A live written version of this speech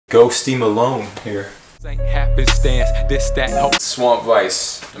Go Steam Alone here. Happenstance, this, that, hope.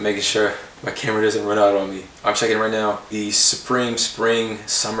 Swampvice. I'm making sure my camera doesn't run out on me. I'm checking right now. The Supreme Spring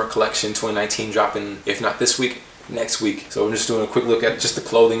Summer Collection 2019 dropping, if not this week, next week. So I'm just doing a quick look at just the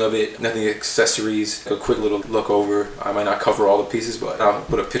clothing of it, nothing accessories, a quick little look over. I might not cover all the pieces, but I'll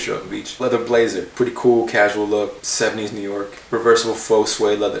put a picture of each. Leather blazer, pretty cool casual look, 70s New York. Reversible faux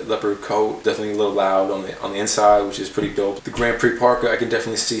suede leopard coat, definitely a little loud on the inside, which is pretty dope. The Grand Prix parka, I can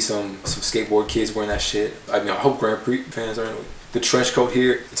definitely see some skateboard kids wearing that shit. I mean, I hope Grand Prix fans are anyway. The trench coat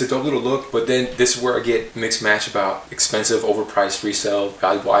here, it's a dope little look, but then this is where I get mixed match about expensive, overpriced resale,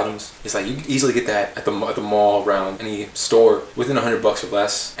 valuable items. It's like you can easily get that at the mall, around any store, within $100 or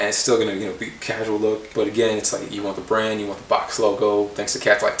less, and it's still gonna, you know, be casual look. But again, it's like you want the brand, you want the box logo. Thanks to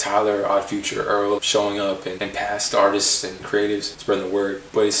cats like Tyler, Odd Future, Earl showing up, and past artists and creatives spreading the word.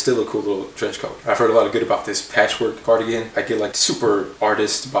 But it's still a cool little trench coat. I've heard a lot of good about this patchwork cardigan. I get like super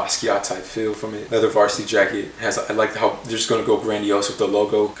artist Basquiat type feel from it. Leather varsity jacket has, I like how they're just gonna go grandiose with the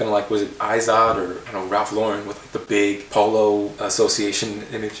logo, kind of like, was it Izod or I don't know, Ralph Lauren with like the big polo association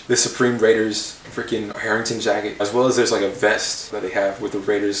image. The Supreme Raiders freaking Harrington jacket, as well as there's like a vest that they have with the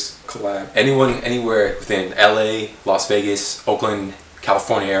Raiders collab. Anyone anywhere within LA, Las Vegas, Oakland,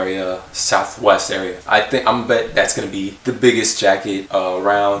 California area, Southwest area, I'm bet that's gonna be the biggest jacket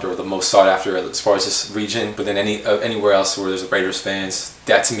around, or the most sought after as far as this region. But then anywhere else where there's Raiders fans,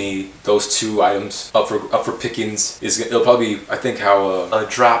 that to me, those two items up for pickings it'll probably be, I think, how a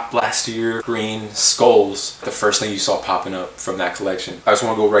drop last year green skulls, the first thing you saw popping up from that collection. I just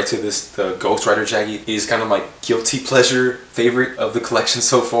want to go right to this. The Ghost Rider jacket is kind of my guilty pleasure favorite of the collection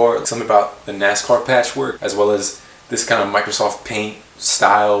so far. Something about the NASCAR patchwork, as well as this kind of Microsoft Paint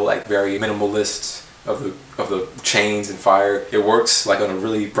style, like very minimalist of the chains and fire. It works like on a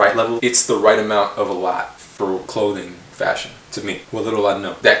really bright level. It's the right amount of a lot for clothing fashion to me. What little I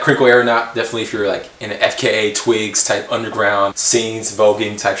know. That crinkle era knot, definitely if you're like in an FKA Twigs type underground scenes,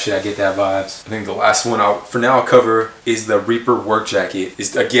 voguing type shit, I get that vibes. I think the last one for now I'll cover is the Reaper work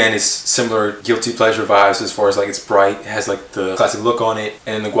jacket. Again, it's similar guilty pleasure vibes as far as like it's bright, it has like the classic look on it,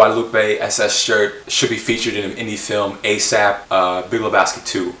 and the Guadalupe SS shirt should be featured in an indie film ASAP, Big Lebowski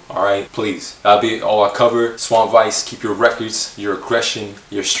 2. Alright, please. That'll be all I cover. Swampvice, keep your records, your aggression,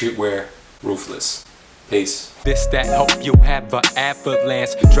 your streetwear ruthless. Peace. This, that, hope you have a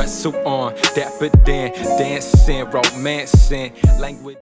avalanche. Dress suit on, dapper dan, dancing, romancing, language.